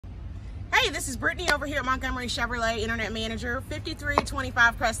Hey, this is Brittany over here at Montgomery Chevrolet, Internet Manager,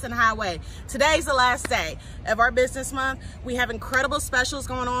 5325 Preston Highway. Today's the last day of our business month. We have incredible specials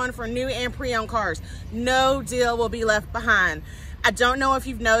going on for new and pre-owned cars. No deal will be left behind. I don't know if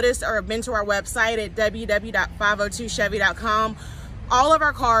you've noticed or have been to our website at www.502chevy.com. All of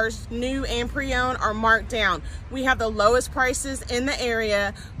our cars, new and pre-owned, are marked down. We have the lowest prices in the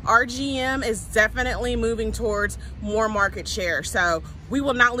area. Our GM is definitely moving towards more market share. So we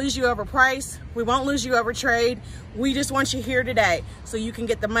will not lose you over price. We won't lose you over trade. We just want you here today so you can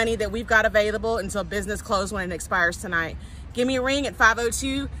get the money that we've got available until business close when it expires tonight. Give me a ring at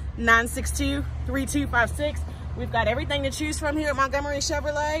 502-962-3256. We've got everything to choose from here at Montgomery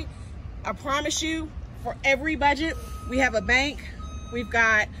Chevrolet. I promise you, for every budget, we have a bank. We've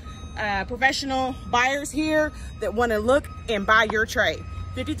got professional buyers here that want to look and buy your trade.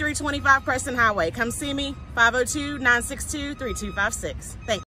 5325 Preston Highway. Come see me, 502-962-3256. Thanks.